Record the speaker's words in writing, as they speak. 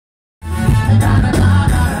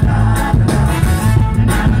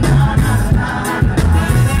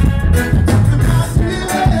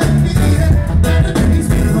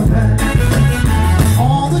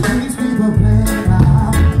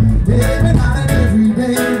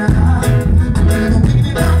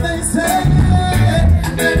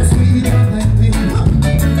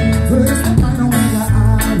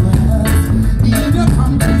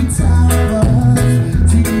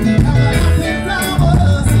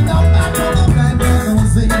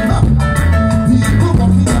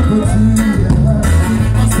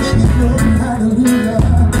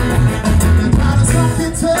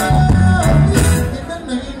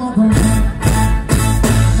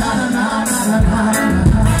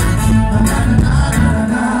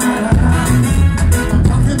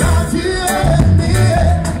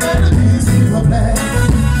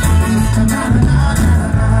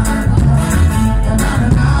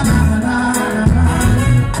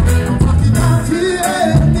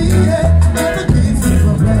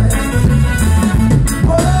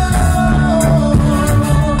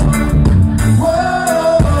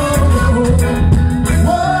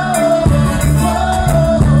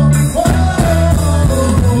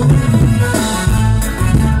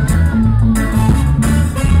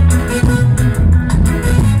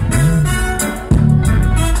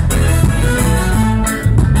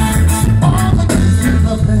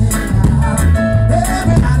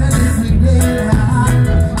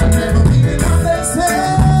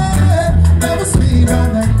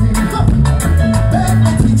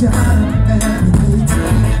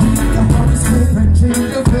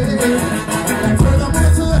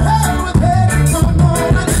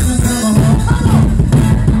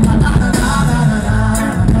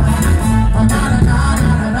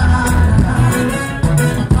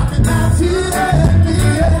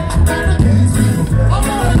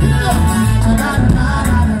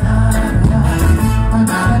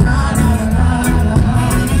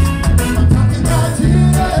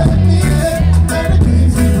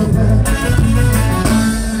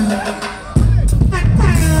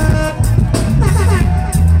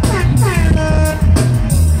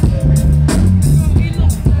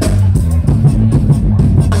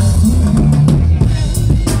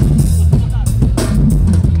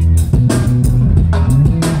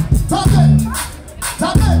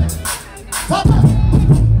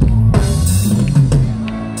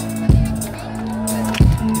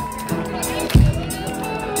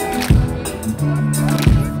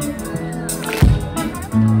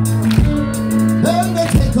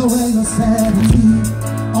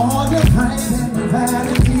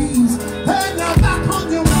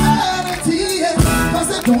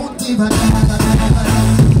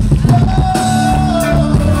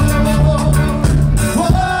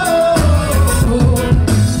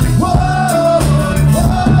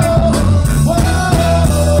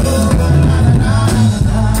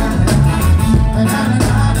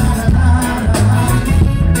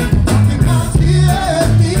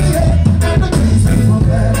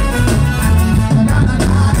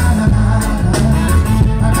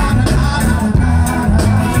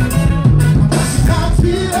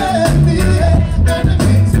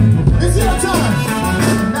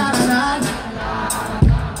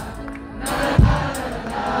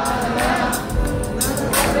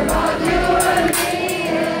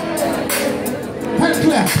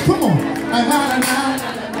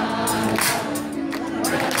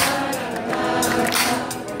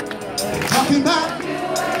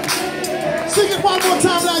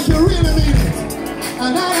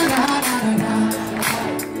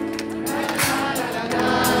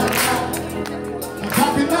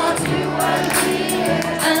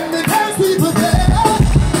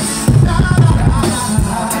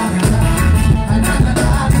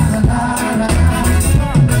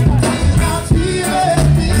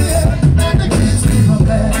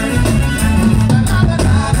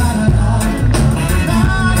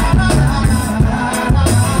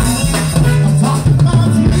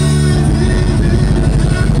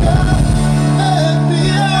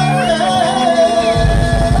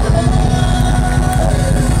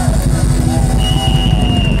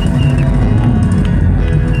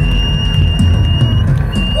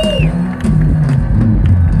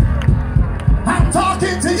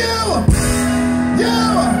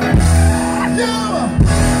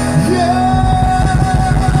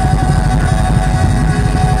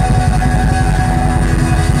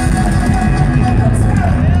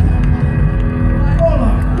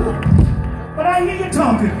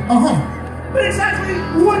But exactly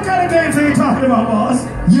what kind of games are you talking about, boss?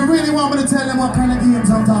 You really want me to tell them what kind of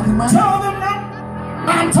games I'm talking about? Tell them now.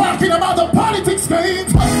 I'm talking about the politics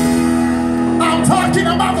games. I'm talking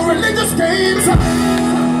about the religious sex games.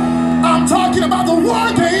 I'm talking about the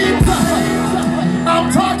war games.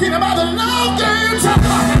 I'm talking about the love games. I'm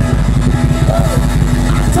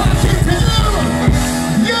talking to you.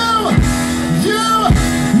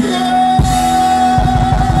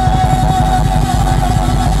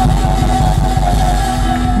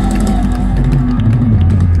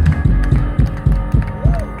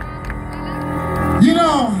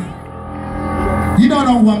 You don't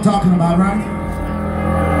know who I'm talking about, right?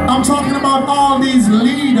 I'm talking about all these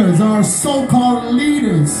leaders, or so-called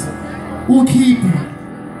leaders, who keep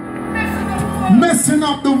messing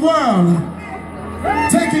up the world,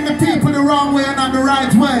 taking the people the wrong way and not the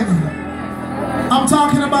right way. I'm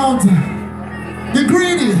talking about the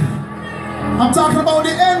greedy. I'm talking about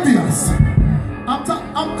the envious.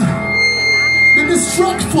 The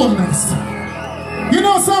destructfulness. You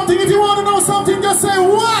know something? If you want to know something, just say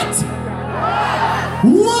what?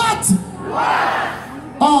 What?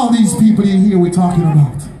 All these people in here we're talking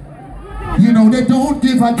about. You know, they don't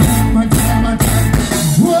give a damn.